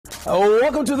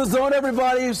Welcome to the Zone,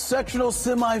 everybody. Sectional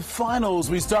semifinals.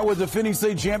 We start with defending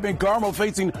state champion Carmel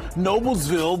facing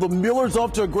Noblesville. The Millers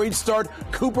off to a great start.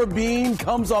 Cooper Bean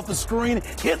comes off the screen,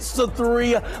 hits the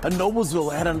three.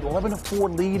 Noblesville had an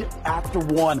 11-4 lead after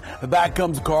one. Back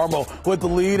comes Carmel with the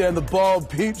lead and the ball.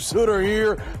 Pete Sutter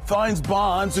here finds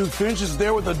Bonds, who finishes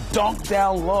there with a dunk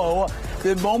down low.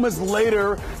 Then moments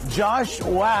later, Josh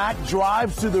Wack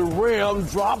drives to the rim,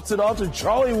 drops it off to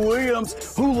Charlie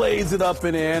Williams, who lays it up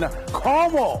and in.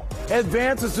 Carmel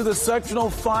advances to the sectional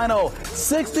final,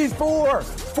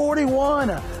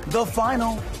 64-41, the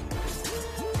final.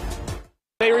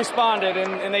 They responded,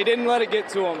 and they didn't let it get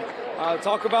to them.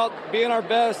 Talk about being our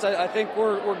best. I think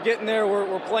we're getting there.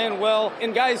 We're playing well,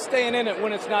 and guys staying in it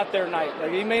when it's not their night.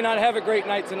 Like, he may not have a great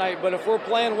night tonight, but if we're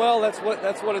playing well, that's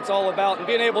what it's all about. And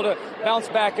being able to bounce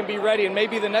back and be ready, and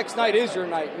maybe the next night is your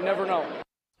night. You never know.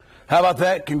 How about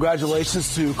that?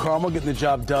 Congratulations to Carmel getting the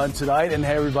job done tonight. And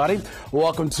hey, everybody,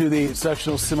 welcome to the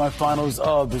sectional semifinals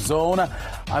of the Zone.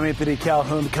 I'm Anthony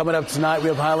Calhoun. Coming up tonight, we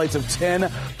have highlights of 10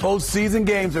 postseason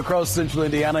games across Central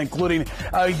Indiana, including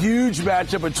a huge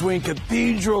matchup between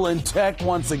Cathedral and Tech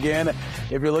once again.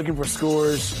 If you're looking for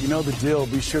scores, you know the deal.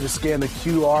 Be sure to scan the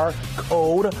QR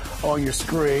code on your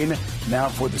screen now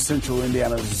for the Central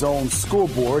Indiana Zone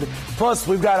scoreboard. Plus,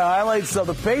 we've got highlights of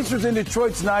the Pacers in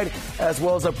Detroit tonight, as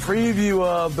well as a preview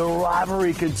of the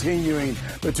rivalry continuing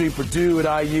between Purdue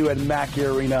and IU at Mackey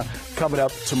Arena coming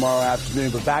up tomorrow afternoon.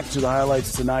 But back to the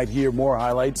highlights tonight here. More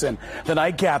highlights. And the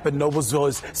nightcap in Noblesville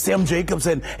is Sam Jacobs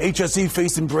and HSE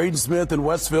facing Braden Smith in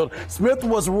Westfield. Smith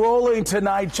was rolling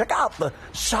tonight. Check out the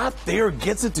shot there.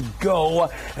 Gets it to go.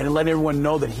 And letting everyone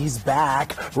know that he's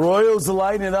back. Royals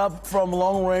lighting it up from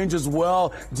long range as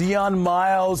well. Dion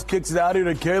Miles kicks it out here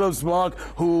to Caleb Smock,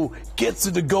 who gets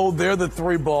it to go there, the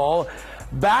three ball.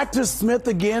 Back to Smith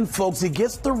again, folks. He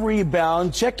gets the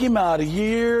rebound. Check him out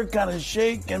here. Kind of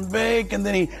shake and bake, and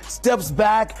then he steps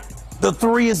back. The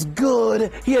three is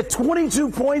good. He had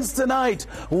 22 points tonight.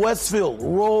 Westfield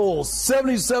rolls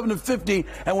 77-50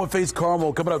 and will face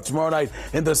Carmel coming up tomorrow night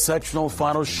in the sectional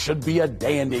finals. Should be a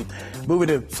dandy. Moving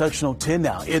to sectional 10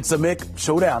 now. It's a MIC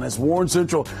showdown as Warren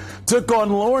Central took on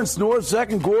Lawrence North.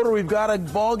 Second quarter, we've got a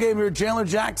ball game here. Chandler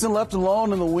Jackson left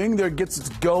alone in the wing there, gets it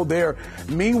to go there.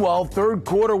 Meanwhile, third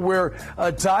quarter, we're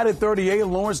tied at 38.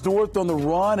 Lawrence North on the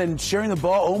run and sharing the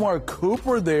ball. Omar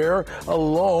Cooper there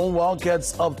alone.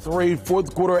 Wildcats up 3.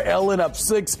 Fourth quarter, Ellen up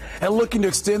 6 and looking to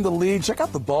extend the lead. Check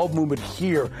out the ball movement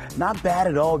here. Not bad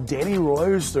at all. Danny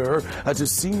Royster, the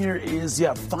senior, is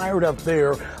fired up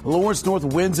there. Lawrence North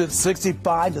wins it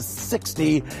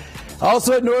 65-60.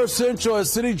 Also at North Central, a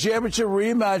city championship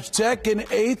rematch. Tech in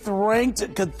 8th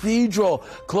ranked Cathedral.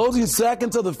 Closing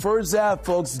seconds of the first half,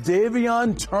 folks.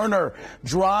 Davion Turner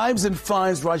drives and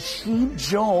finds Rashid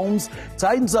Jones.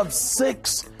 Titans up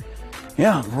 6.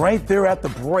 Yeah, right there at the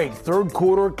break. Third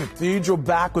quarter, Cathedral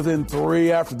back within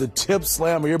 3 after the tip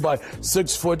slam here by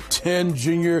 6'10"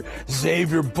 junior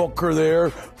Xavier Booker there.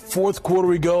 Fourth quarter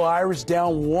we go, Irish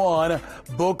down 1.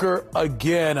 Booker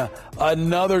again.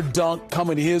 Another dunk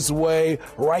coming his way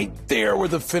right there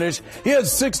with the finish. He had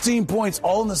 16 points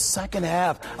all in the second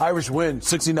half. Irish win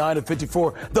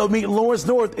 69-54. They'll meet Lawrence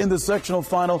North in the sectional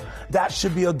final. That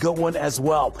should be a good one as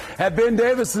well. At Ben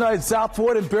Davis tonight,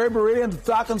 Southport and Perry Meridian,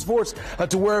 Falcons forced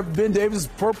to wear Ben Davis'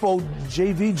 purple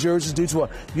JV jerseys due to a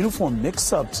uniform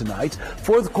mix-up tonight.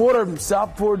 Fourth quarter,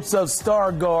 Southport's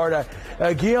star guard,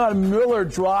 Keon Miller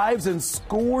drives and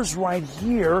scores right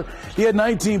here. He had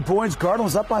 19 points.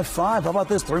 Cardinals up by 5. How about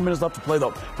this? 3 minutes left to play,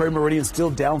 though. Perry Meridian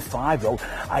still down 5, though.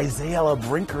 Isaiah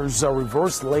Brinker's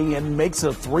reverse lay-in makes a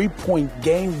 3-point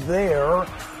game there.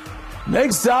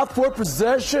 Next Southport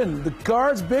possession. The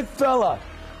Cards' big fella,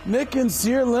 Nick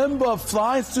Insier Limba,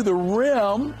 flies to the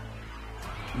rim.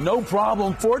 No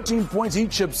problem. 14 points he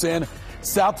chips in.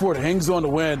 Southport hangs on to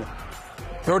win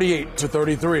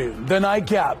 38-33. The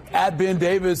nightcap at Ben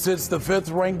Davis hits the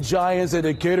 5th-ranked Giants at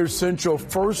Decatur Central.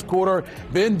 First quarter,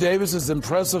 Ben Davis's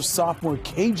impressive sophomore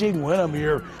KJ Wenham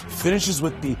here finishes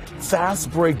with the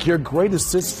fast break here. Great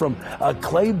assist from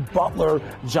Clay Butler.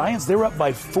 Giants, they're up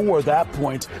by 4 at that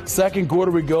point. Second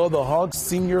quarter we go. The Hawks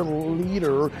senior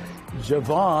leader,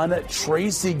 Javon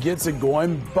Tracy, gets it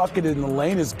going. Bucket in the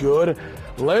lane is good.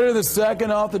 Later in the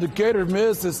second, off the Decatur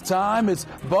miss. This time it's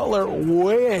Butler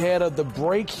way ahead of the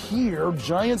break here.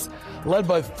 Giants led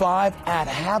by 5 at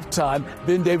halftime.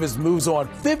 Ben Davis moves on.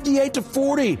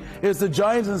 58-40 is the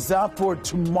Giants in Southport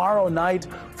tomorrow night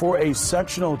for a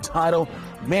sectional title.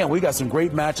 Man, we got some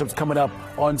great matchups coming up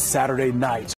on Saturday night.